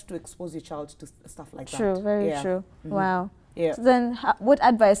not want to expose your child to stuff like that. True, very true. Wow. Yeah. So then, what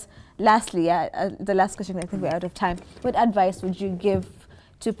advice, lastly, the last question, I think we're out of time. What advice would you give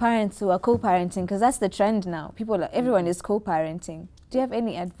to parents who are co-parenting? Because that's the trend now. Everyone is co-parenting. Do you have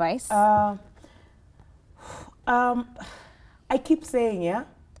any advice? I keep saying,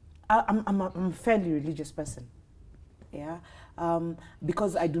 I'm a fairly religious person.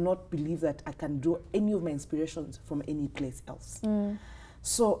 Because I do not believe that I can draw any of my inspirations from any place else.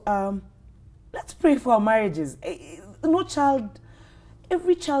 So let's pray for our marriages.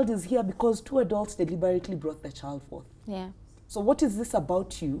 Every child is here because two adults deliberately brought their child forth. Yeah. So what is this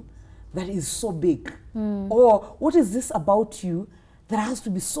about you that is so big? Or what is this about you that has to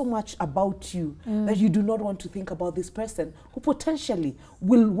be so much about you that you do not want to think about this person who potentially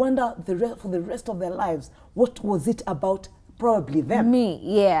will wonder for the rest of their lives, what was it about probably them? Me,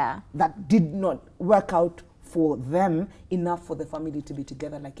 yeah. That did not work out for them enough for the family to be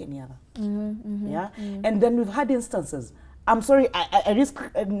together like any other. And then we've had instances, I'm sorry, I risk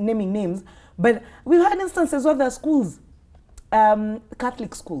naming names, but we've had instances where there are schools,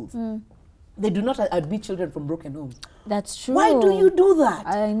 Catholic schools, they do not admit children from broken homes. That's true. Why do you do that?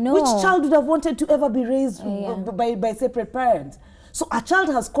 I know. Which child would have wanted to ever be raised by separate parents? So a child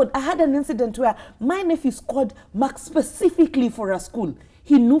has scored. I had an incident where my nephew scored marks specifically for a school.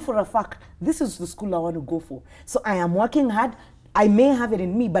 He knew for a fact, this is the school I want to go for. So I am working hard. I may have it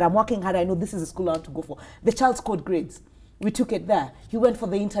in me, but I'm working hard. I know this is the school I want to go for. The child scored grades. We took it there. He went for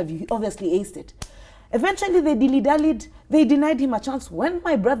the interview. He obviously aced it. Eventually, they dilly-dallied. They denied him a chance. When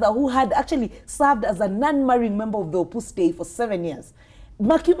my brother, who had actually served as a non-marrying member of the Opus Dei for 7 years,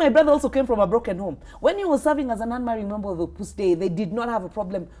 my brother also came from a broken home. When he was serving as a non-marrying member of the Opus Dei, they did not have a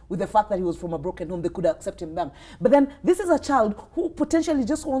problem with the fact that he was from a broken home. They could accept him then. But then, this is a child who potentially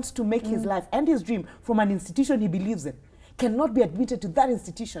just wants to make his life and his dream from an institution he believes in. Cannot be admitted to that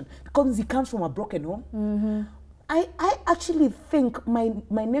institution because he comes from a broken home. I actually think my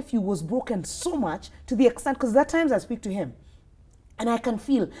nephew was broken so much to the extent, because there are times I speak to him and I can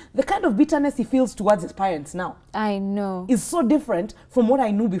feel the kind of bitterness he feels towards his parents now. I know. Is so different from what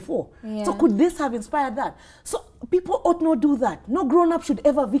I knew before. So could this have inspired that? So people ought not do that. No grown-up should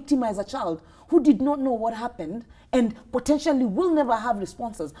ever victimize a child who did not know what happened and potentially will never have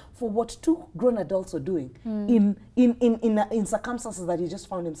responses for what two grown adults are doing in circumstances that he just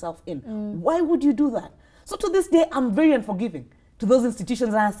found himself in. Why would you do that? So to this day, I'm very unforgiving to those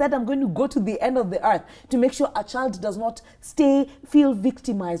institutions. And I said I'm going to go to the end of the earth to make sure a child does not feel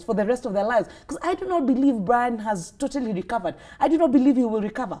victimized for the rest of their lives. Because I do not believe Brian has totally recovered. I do not believe he will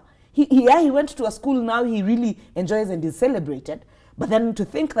recover. He went to a school now he really enjoys and is celebrated. But then to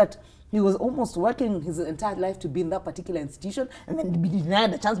think that he was almost working his entire life to be in that particular institution and then be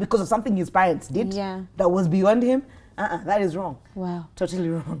denied a chance because of something his parents did that was beyond him. That is wrong. Wow. Totally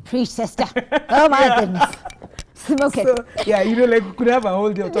wrong. Preach, sister. Oh my goodness. Smoke it. So, yeah, like we could have a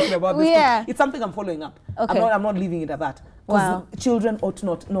whole day talking about this. Yeah. It's something I'm following up. Okay. I'm not leaving it at that. Wow. Children ought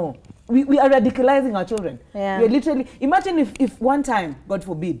not, no. We are radicalizing our children. Yeah. We are literally, imagine if one time, God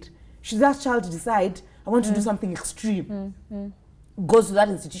forbid, should that child decide, I want to do something extreme. Goes to that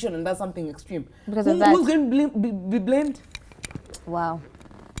institution and does something extreme. Because of that. Who's going to be blamed? Wow.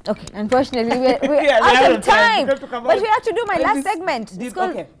 Okay, unfortunately, we're out of time. But we have to do my last segment. It's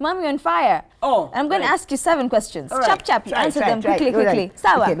called Mommy on Fire. Oh, I'm going to ask you 7 questions. Right. Chap, you answer them quickly. Right.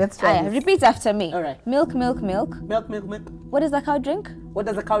 Sawa. Okay, let's try this. Repeat after me. All right. Milk. Milk. What does the cow drink? What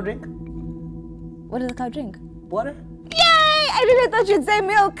does a cow drink? What does the cow drink? Water. Yay! I really thought you'd say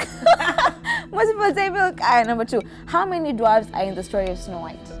milk. Most people say milk. All right, number 2. How many dwarves are in the story of Snow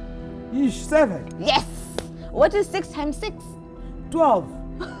White? Yeesh, 7. Yes! What is 6 times 6? 12.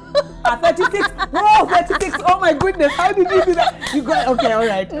 36. Whoa, 36. Oh my goodness. How did you do that? You got okay, all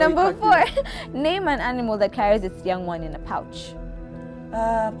right. Number 4. Name an animal that carries its young one in a pouch.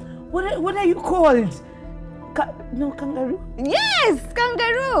 What are you called? Kangaroo? Yes,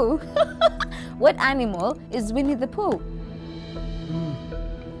 kangaroo. What animal is Winnie the Pooh?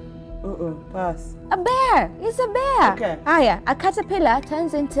 Pass. A bear. It's a bear. Okay. A caterpillar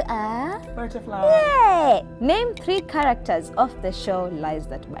turns into a butterfly. Yay! Name 3 characters of the show Lies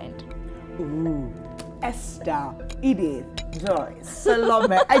That Bind. Esther, Edith, Joyce,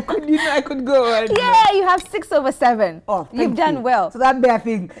 Salome. I could go on. Yeah, you have 6 over 7. Oh, you've done well. So that bear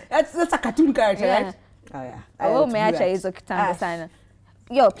thing, that's a cartoon character, right? Oh yeah. Oh, meacha is okitanga sana.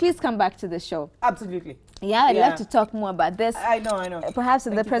 Yo, please come back to the show. Absolutely. Yeah, I'd love to talk more about this. I know. Perhaps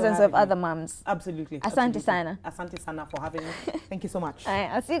in the presence of other moms. Absolutely. Asante sana. Asante sana for having me. Thank you so much. All right,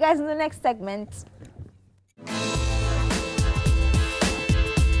 I'll see you guys in the next segment.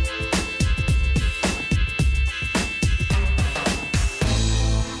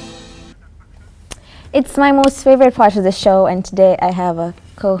 It's my most favorite part of the show, and today I have a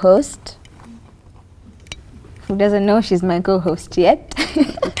co-host who doesn't know she's my co-host yet.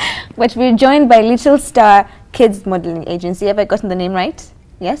 But we're joined by Little Star Kids Modeling Agency. Have I gotten the name right?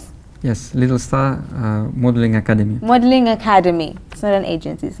 Yes? Yes, Little Star Modeling Academy. Modeling Academy. It's not an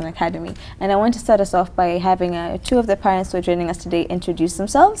agency, it's an academy. And I want to start us off by having two of the parents who are joining us today introduce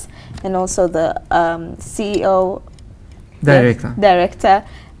themselves, and also the CEO, director,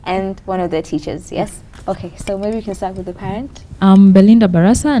 and one of their teachers, yes? Okay, so maybe we can start with the parent. I'm Belinda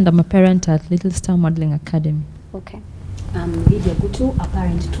Barasa, and I'm a parent at Little Star Modeling Academy. Okay. I'm Lydia Gutu, a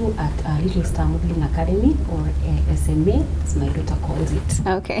parent too at Little Star Modeling Academy, or SMA, as my daughter calls it.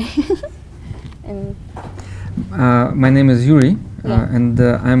 Okay. And my name is Yuri, and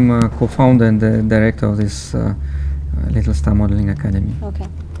I'm a co-founder and the director of this Little Star Modeling Academy. Okay.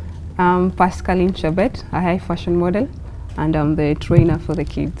 I'm Pascaline Chabet, a high fashion model, and I'm the trainer for the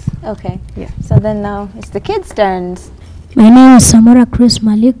kids. Okay. Yeah. So then now it's the kids' turns. My name is Samara Chris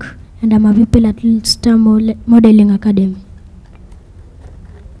Malik, and I'm a pupil at Little Star Modeling Academy.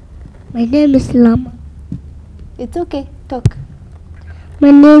 My name is Lama. It's okay. Talk. My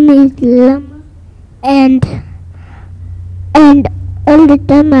name is Lama, and all the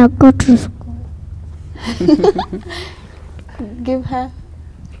time I go to school. Give her.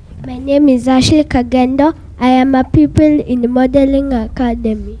 My name is Ashley Kagendo. I am a pupil in the Modeling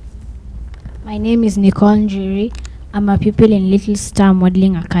Academy. My name is Nicole Njiri. I'm a pupil in Little Star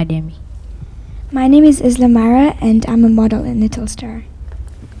Modeling Academy. My name is Islamara, and I'm a model in Little Star.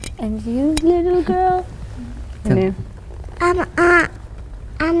 And you, little girl? I'm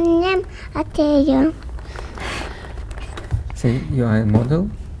named Ateya. So you are a model?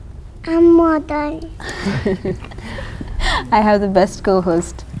 I'm model. I have the best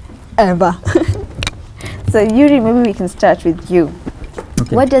co-host ever. So Yuri, maybe we can start with you.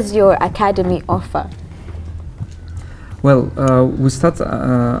 Okay. What does your academy offer? Well, we started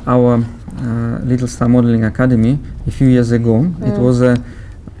our Little Star Modeling Academy a few years ago. It was a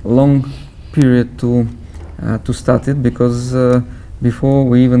long period to start it, because before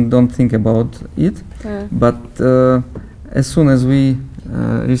we even don't think about it. But as soon as we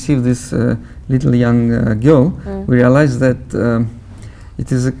received this little young girl, we realized that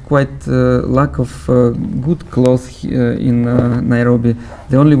it is a quite lack of good clothes in Nairobi.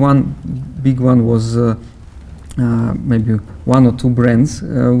 The only big one was maybe one or two brands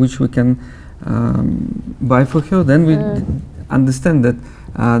which we can buy for her. Then we understand that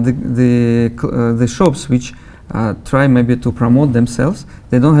the shops which try maybe to promote themselves,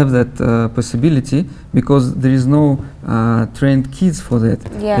 they don't have that possibility, because there is no trained kids for that.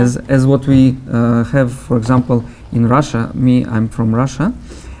 Yeah. As what we have, for example, in Russia. I'm from Russia,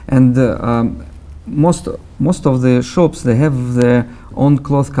 and most of the shops, they have their own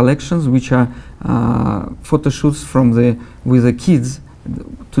cloth collections, which are photo shoots with the kids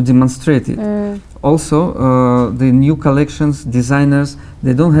to demonstrate it. Also, the new collections, designers,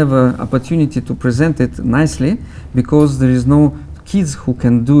 they don't have an opportunity to present it nicely, because there is no kids who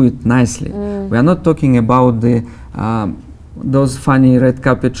can do it nicely. We are not talking about those funny red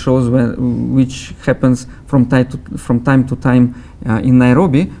carpet shows which happens from time to time in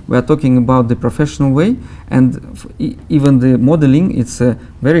Nairobi. We are talking about the professional way, and even the modeling, it's a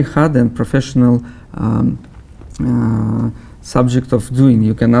very hard and professional subject of doing.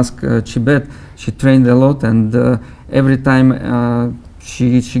 You can ask Chibet. She trained a lot, and every time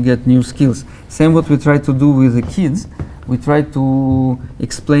she get new skills. Same what we try to do with the kids. We try to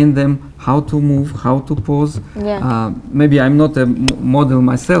explain them how to move, how to pose. Yeah. Maybe I'm not a model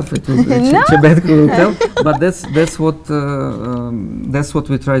myself. It will Chibet will tell, but that's what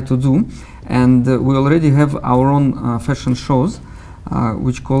we try to do. And we already have our own fashion shows,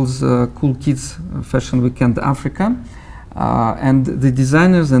 which calls Cool Kids Fashion Weekend Africa. And the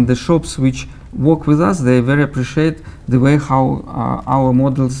designers and the shops which work with us, they very appreciate the way how our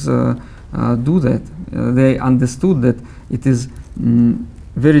models do that. They understood that it is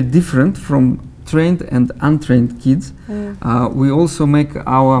very different from trained and untrained kids. We also make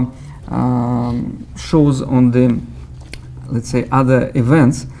our shows on the, let's say, other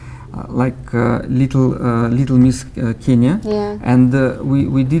events, like Little Miss Kenya. Yeah. And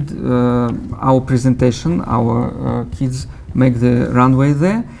we did our presentation. Our kids make the runway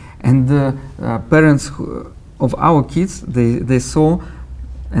there, and the parents of our kids, they saw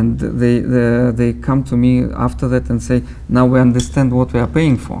and they come to me after that and say, now we understand what we are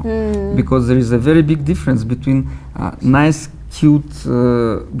paying for, because there is a very big difference between nice, cute,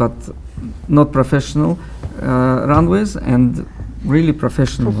 but not professional runways and really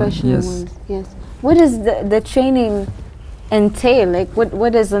professional ones. Yes. Yes. What does the training entail? Like,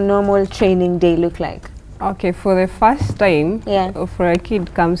 what does a normal training day look like? Okay, for the first time, for a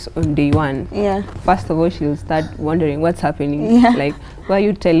kid comes on day one, first of all, she'll start wondering what's happening. Like, why are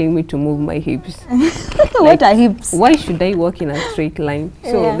you telling me to move my hips? What are hips? Why should I walk in a straight line?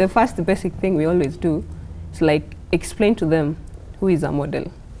 So the first basic thing we always do is like explain to them who is a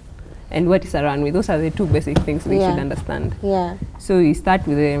model and what is a runway. Those are the two basic things they should understand. So you start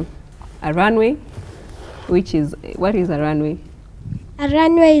with a runway, which is, what is a runway? A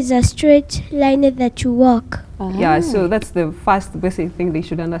runway is a straight line that you walk. Yeah, so that's the first basic thing they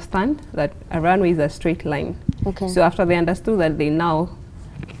should understand, that a runway is a straight line. Okay. So after they understood that, they now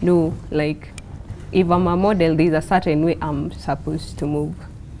know, like, if I'm a model, there's a certain way I'm supposed to move.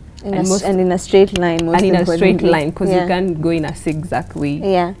 And in a straight line, most and in a straight line, because yeah. you can't go in a zigzag way.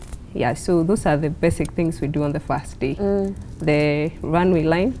 Yeah. Yeah, so those are the basic things we do on the first day. The runway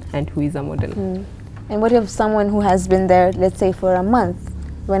line and who is a model. And what if someone who has been there, let's say, for a month?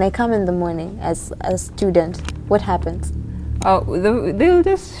 When I come in the morning as a student, what happens? They'll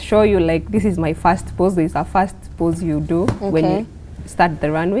just show you, like, this is my first pose. There's a first pose you do when you start the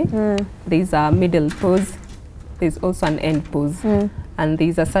runway. There's a middle pose. There's also an end pose. And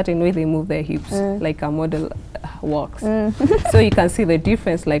there's a certain way they move their hips, like a model walks. So you can see the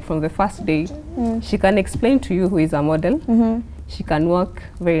difference, like from the first day. She can explain to you who is a model. She can walk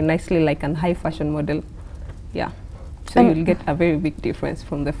very nicely like an high fashion model. Yeah. So you'll get a very big difference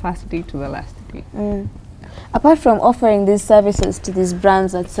from the first day to the last day. Apart from offering these services to these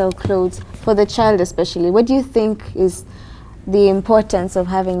brands that sell clothes, for the child especially, what do you think is the importance of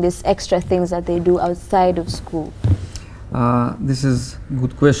having these extra things that they do outside of school? This is a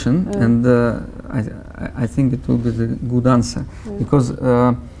good question, and I think it will be the good answer, because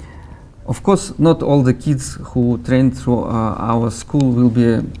of course not all the kids who train through our school will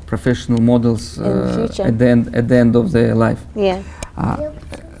be professional models at the end of their life. Yeah.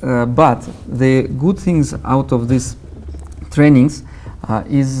 But the good things out of these trainings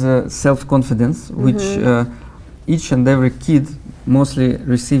is self-confidence, which each and every kid mostly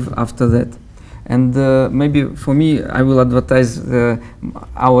receive after that. And maybe for me, I will advertise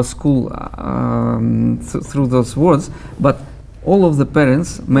our school through those words, but all of the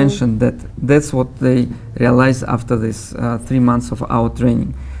parents mentioned that that's what they realized after this 3 months of our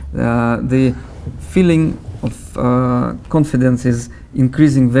training. The feeling of confidence is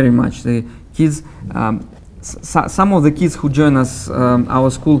increasing very much. The kids, some of the kids who join us,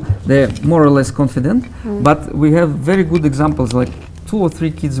 our school, they're more or less confident, but we have very good examples, like 2 or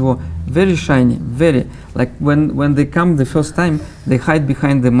 3 kids were very shiny, very, like when they come the first time, they hide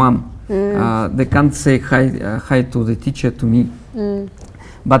behind the mom. They can't say hi to the teacher, to me.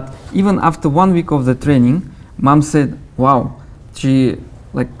 But even after 1 week of the training, mom said, wow, she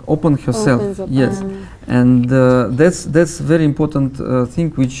like opened herself. Yes. And that's very important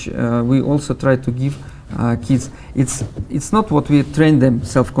thing which we also try to give kids. It's not what we train them,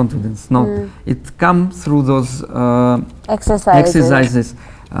 self-confidence, no. It comes through those exercises,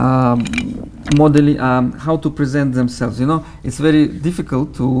 modeling, how to present themselves. You know, it's very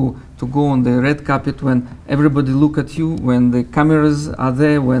difficult to go on the red carpet when everybody look at you, when the cameras are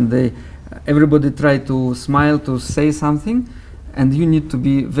there, when everybody try to smile, to say something, and you need to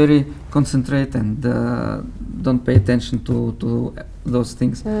be very concentrate and don't pay attention to those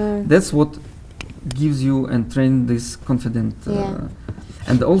things. That's what gives you and train this confident.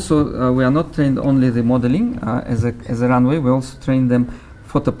 And also we are not trained only the modeling as a runway, we also train them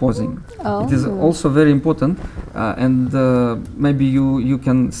photo posing. It is also very important, and maybe you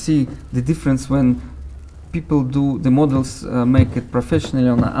can see the difference when people do, the models make it professionally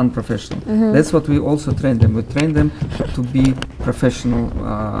or unprofessional. That's what we also train them. We train them to be professional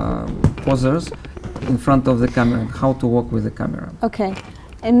posers in front of the camera, and how to walk with the camera. Okay.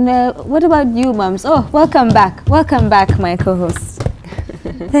 And what about you, moms? Oh, welcome back, my co-host.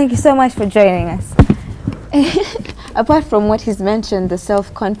 Thank you so much for joining us. Apart from what he's mentioned, the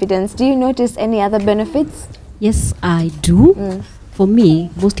self-confidence, do you notice any other benefits? Yes, I do. For me,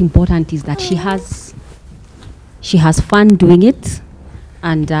 most important is that she has fun doing it,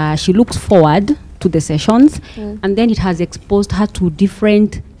 and she looks forward to the sessions, and then it has exposed her to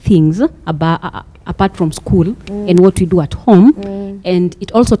different things about apart from school and what we do at home. And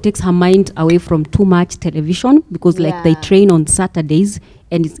it also takes her mind away from too much television, because like they train on Saturdays,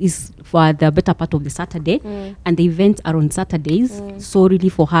 and it is for the better part of the Saturday, and the events are on Saturdays. So really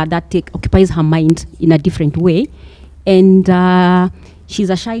for her, that occupies her mind in a different way. And she's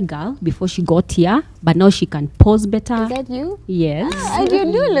a shy girl before she got here, but now she can pose better. Is that you? Yes. And you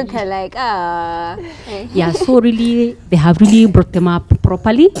do look like, Yeah, so really, they have really brought them up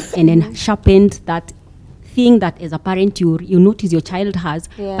properly and then sharpened that thing that as a parent you notice your child has,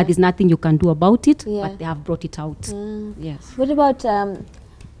 but there's nothing you can do about it, but they have brought it out. Yes. What about,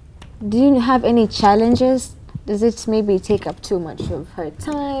 do you have any challenges? Does it maybe take up too much of her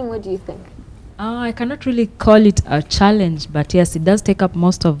time? What do you think? I cannot really call it a challenge, but yes, it does take up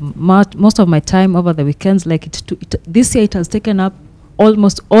most of my time over the weekends. Like this year, it has taken up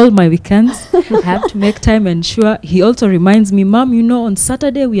almost all my weekends. I have to make time and ensure. He also reminds me, Mom, you know, on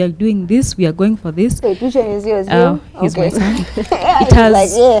Saturday we are doing this. We are going for this. Wait, which one is yours? He's my son.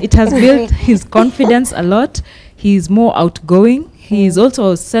 It has built his confidence a lot. He's more outgoing. His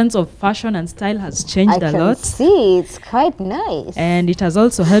also sense of fashion and style has changed a lot. I can see, it's quite nice. And it has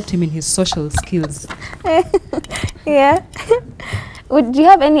also helped him in his social skills. Yeah. Do you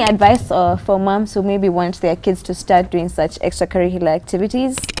have any advice for moms who maybe want their kids to start doing such extracurricular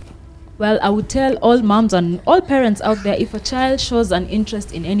activities? Well, I would tell all moms and all parents out there, if a child shows an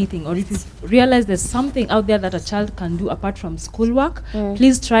interest in anything, or if you realize there's something out there that a child can do apart from schoolwork,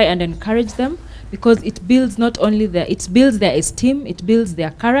 please try and encourage them, because it builds it builds their esteem, it builds their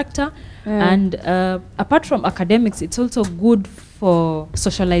character, and apart from academics, it's also good for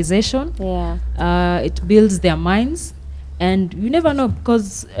socialization. It builds their minds. And you never know,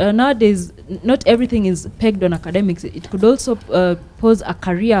 because nowadays not everything is pegged on academics. It could also pose a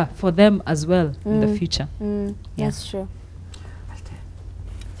career for them as well in the future. That's true.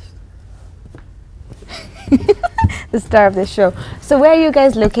 The star of the show. So where are you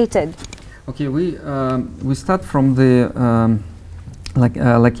guys located? Okay, we start from the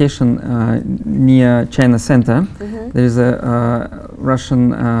location near China Center. There is a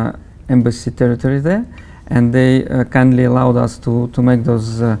Russian embassy territory there. And they kindly allowed us to make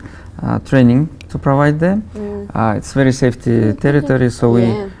those training to provide them. It's very safety territory, so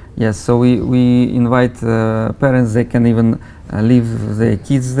we invite parents. They can even leave their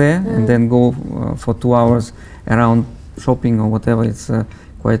kids there and then go for 2 hours around shopping or whatever. It's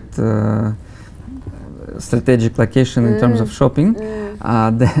quite strategic location in terms of shopping.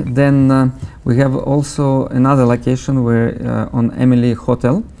 Then we have also another location where on Emily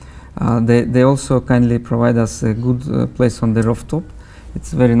Hotel. They also kindly provide us a good place on the rooftop.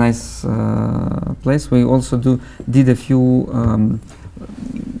 It's a very nice place. We also did a few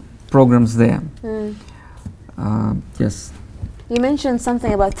programs there. Yes. You mentioned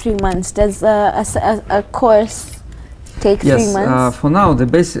something about 3 months. Does a course take 3 months? Yes. For now, the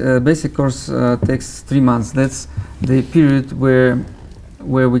basic course takes 3 months. That's the period where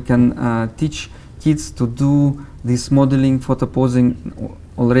we can teach kids to do this modeling, photo posing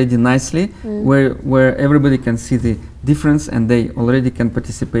already nicely, where everybody can see the difference and they already can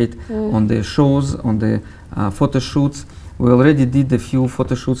participate on the shows, on the photo shoots. We already did a few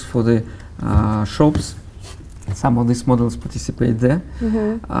photo shoots for the shops. Some of these models participate there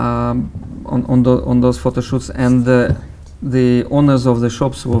on those photo shoots, and the owners of the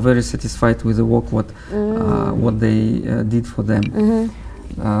shops were very satisfied with the work what they did for them.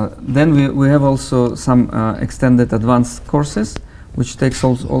 Then we have also some extended advanced courses, which takes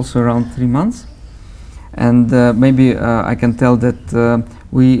also around 3 months. And maybe I can tell that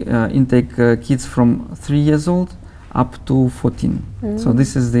we intake kids from 3 years old up to 14. So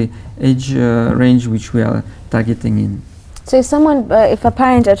this is the age range which we are targeting in. So if a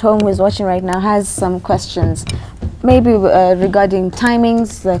parent at home who is watching right now has some questions, maybe regarding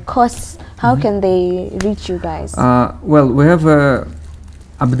timings, the costs, how can they reach you guys? Well, we have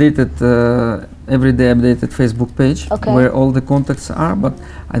updated everyday updated Facebook page where all the contacts are, but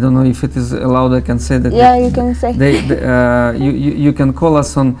I don't know if it is allowed. I can say that. Yeah, you can say. You can call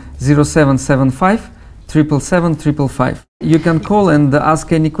us on 0775 777 555. You can call and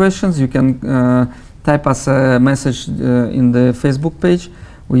ask any questions. You can type us a message in the Facebook page.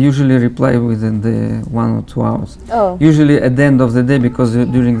 We usually reply within the 1 or 2 hours. Usually at the end of the day, because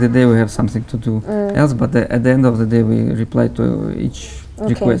during the day we have something to do else, but at the end of the day we reply to each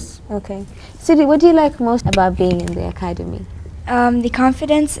request. Okay. Siri, what do you like most about being in the academy? The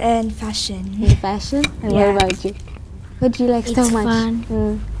confidence and fashion. The fashion? And what about you? What do you like so much? It's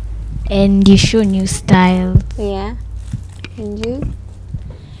fun. And you show new style. Yeah. And you?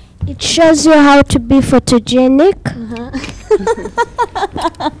 It shows you how to be photogenic.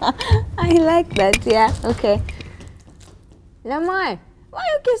 I like that, yeah, okay. Lamar, why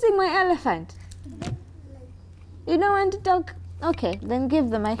are you kissing my elephant? You don't want to talk? Okay, then give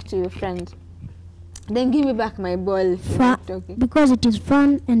the mic to your friend. Then give me back my ball. Because it is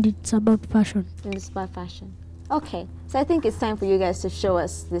fun and it's about fashion. And it's about fashion. Okay, so I think it's time for you guys to show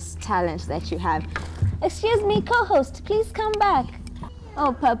us this talent that you have. Excuse me, co-host, please come back.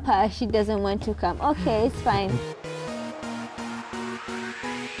 Oh, Papa, she doesn't want to come. Okay, it's fine.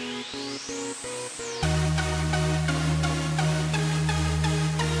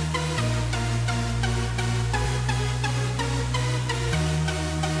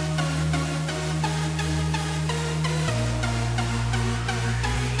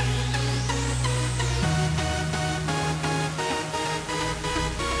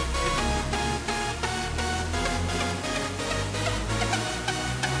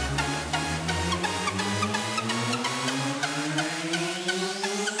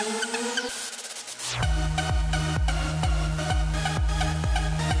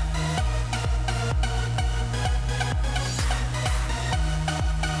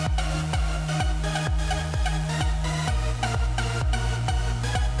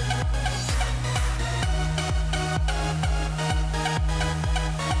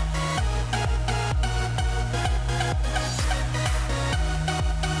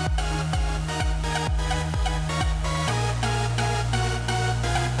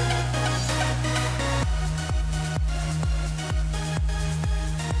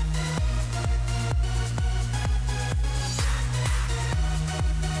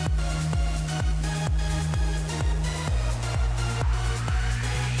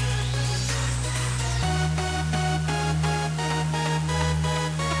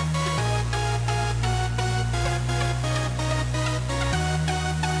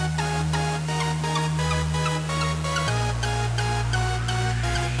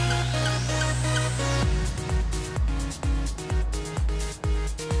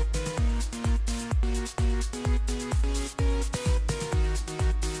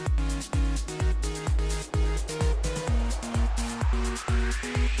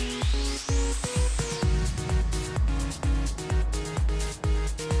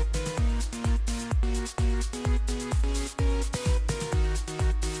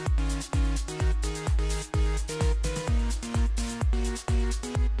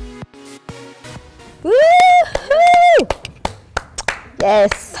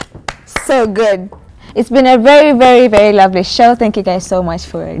 Yes, so good. It's been a very, very, very lovely show. Thank you guys so much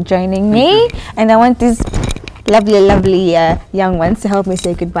for joining me. And I want these lovely, lovely young ones to help me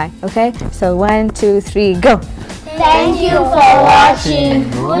say goodbye. Okay? So 1, 2, 3, go. Thank you for watching.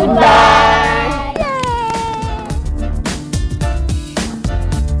 Goodbye.